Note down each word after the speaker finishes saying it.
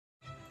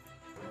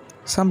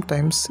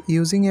Sometimes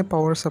using a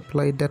power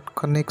supply that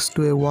connects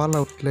to a wall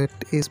outlet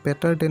is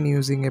better than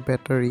using a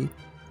battery.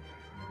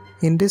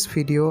 In this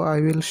video,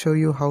 I will show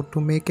you how to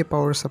make a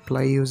power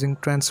supply using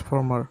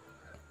transformer.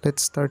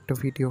 Let's start the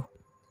video.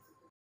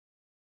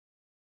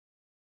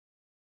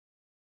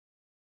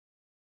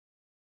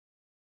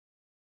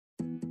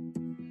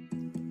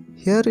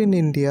 Here in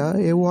India,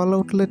 a wall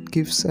outlet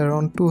gives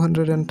around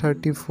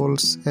 230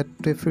 volts at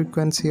a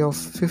frequency of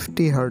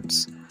 50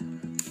 Hz.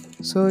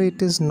 So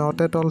it is not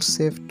at all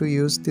safe to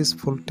use this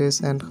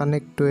voltage and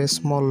connect to a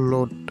small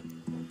load.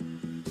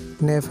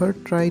 Never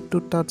try to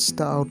touch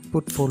the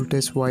output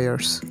voltage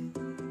wires.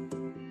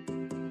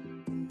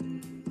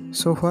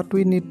 So what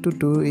we need to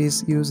do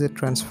is use a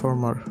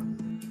transformer.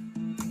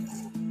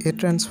 A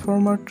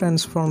transformer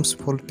transforms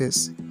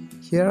voltage.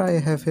 Here I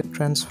have a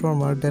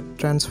transformer that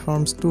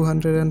transforms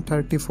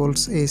 230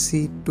 volts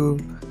AC to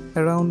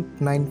around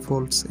 9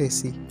 volts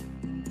AC.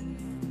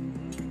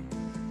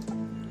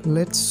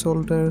 Let's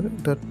solder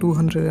the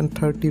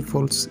 230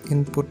 volts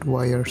input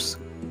wires.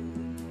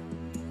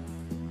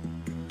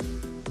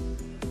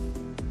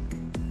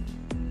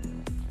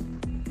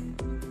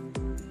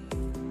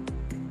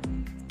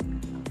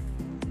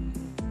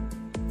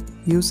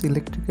 Use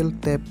electrical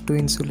tape to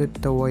insulate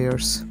the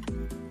wires.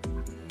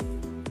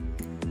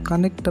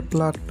 Connect the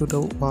plug to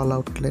the wall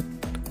outlet.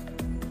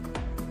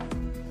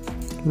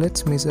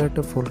 Let's measure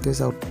the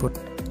voltage output.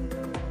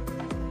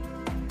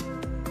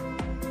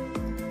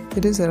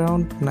 It is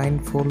around 9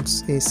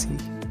 volts AC.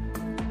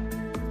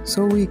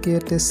 So we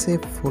get a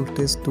safe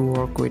voltage to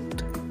work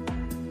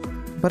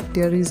with. But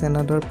there is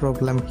another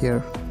problem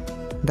here.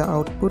 The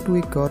output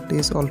we got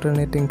is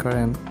alternating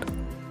current,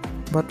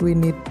 but we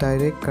need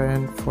direct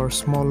current for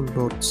small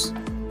loads.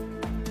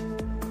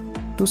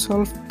 To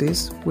solve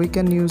this, we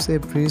can use a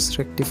bridge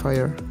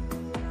rectifier.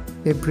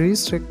 A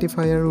bridge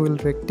rectifier will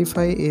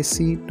rectify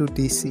AC to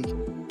DC.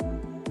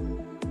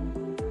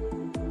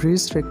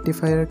 Bridge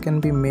rectifier can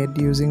be made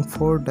using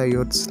 4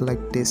 diodes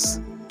like this.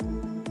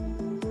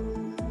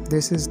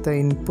 This is the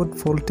input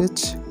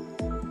voltage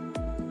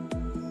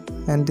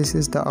and this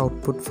is the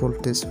output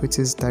voltage, which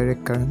is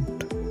direct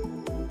current.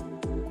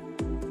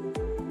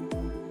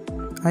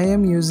 I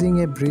am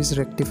using a bridge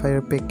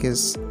rectifier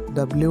package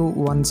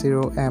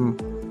W10M,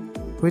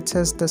 which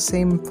has the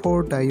same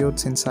 4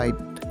 diodes inside.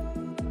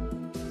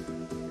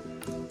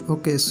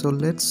 Okay, so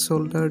let's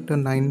solder the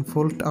 9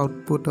 volt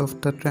output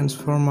of the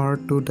transformer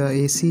to the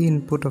AC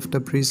input of the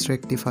bridge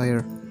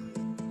rectifier.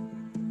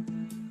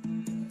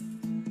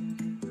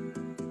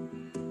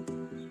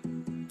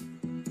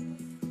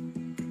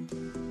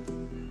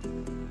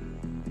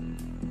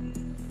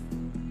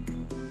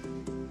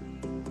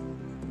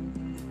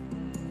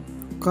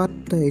 Cut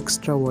the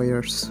extra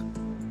wires.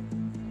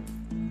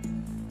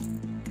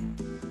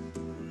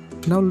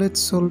 Now let's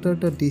solder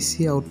the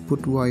DC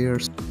output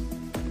wires.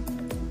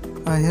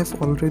 I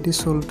have already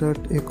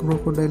soldered a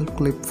crocodile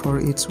clip for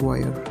each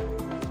wire.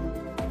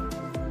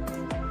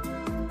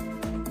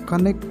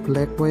 Connect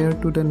black wire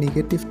to the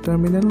negative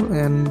terminal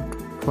and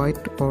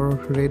white or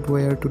red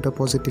wire to the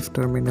positive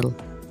terminal.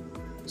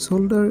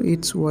 Solder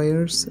each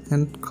wires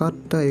and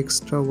cut the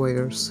extra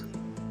wires.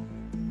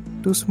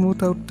 To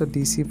smooth out the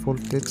DC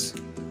voltage,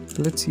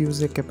 let's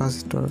use a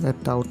capacitor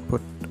at the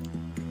output.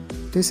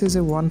 This is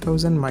a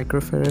 1000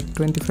 microfarad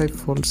 25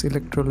 volts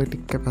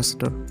electrolytic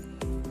capacitor.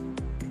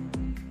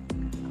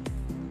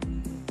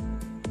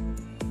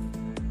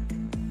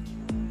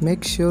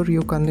 Make sure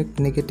you connect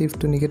negative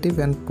to negative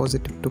and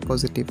positive to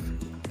positive.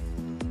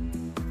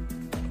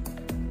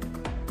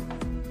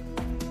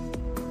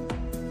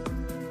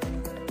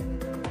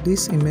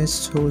 This image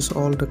shows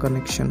all the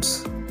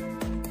connections.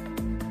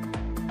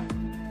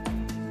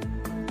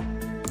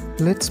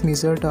 Let's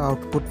measure the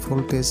output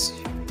voltage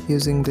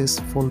using this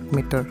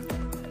voltmeter.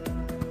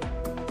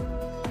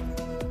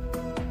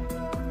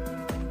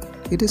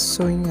 It is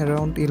showing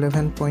around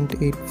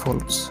 11.8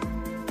 volts.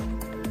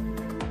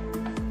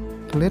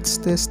 Let's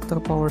test the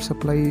power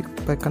supply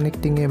by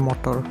connecting a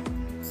motor.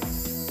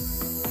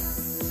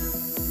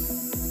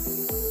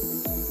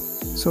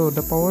 So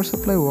the power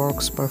supply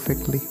works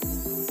perfectly.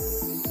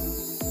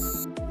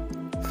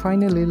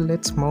 Finally,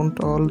 let's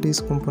mount all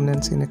these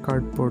components in a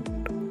cardboard.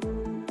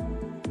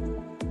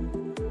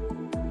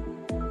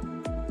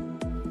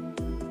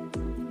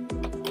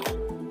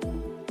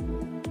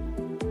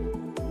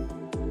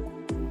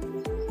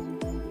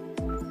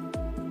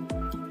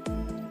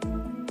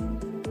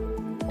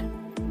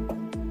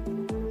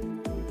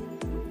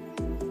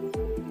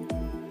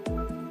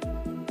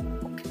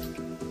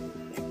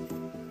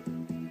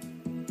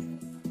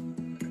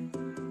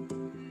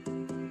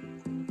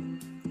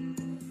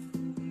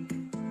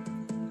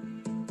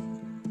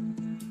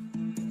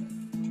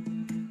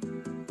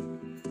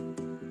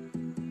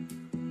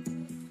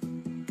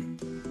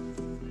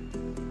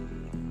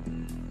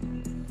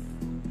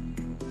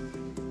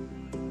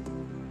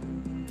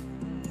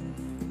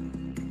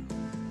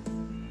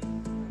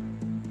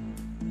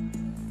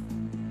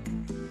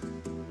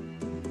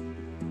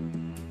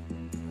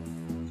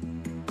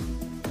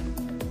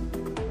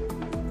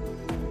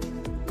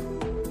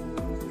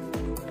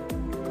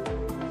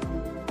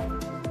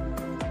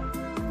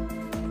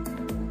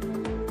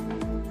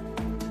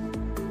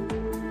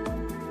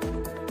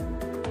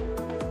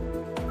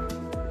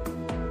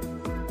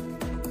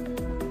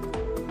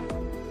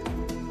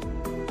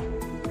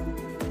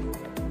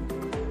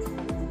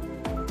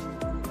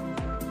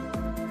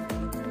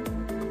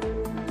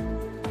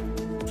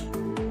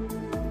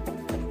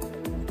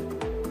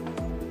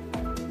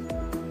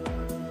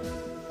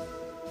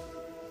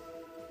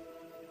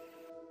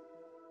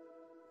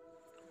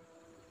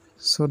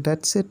 So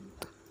that's it.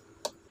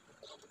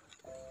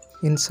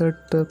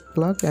 Insert the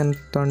plug and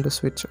turn the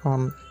switch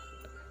on.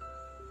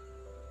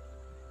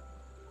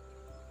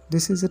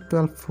 This is a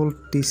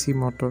 12-volt DC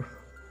motor.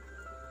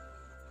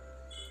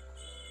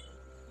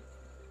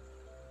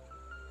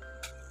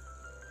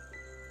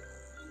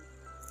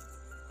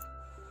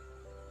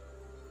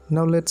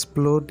 Now let's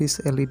blow this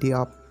LED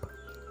up.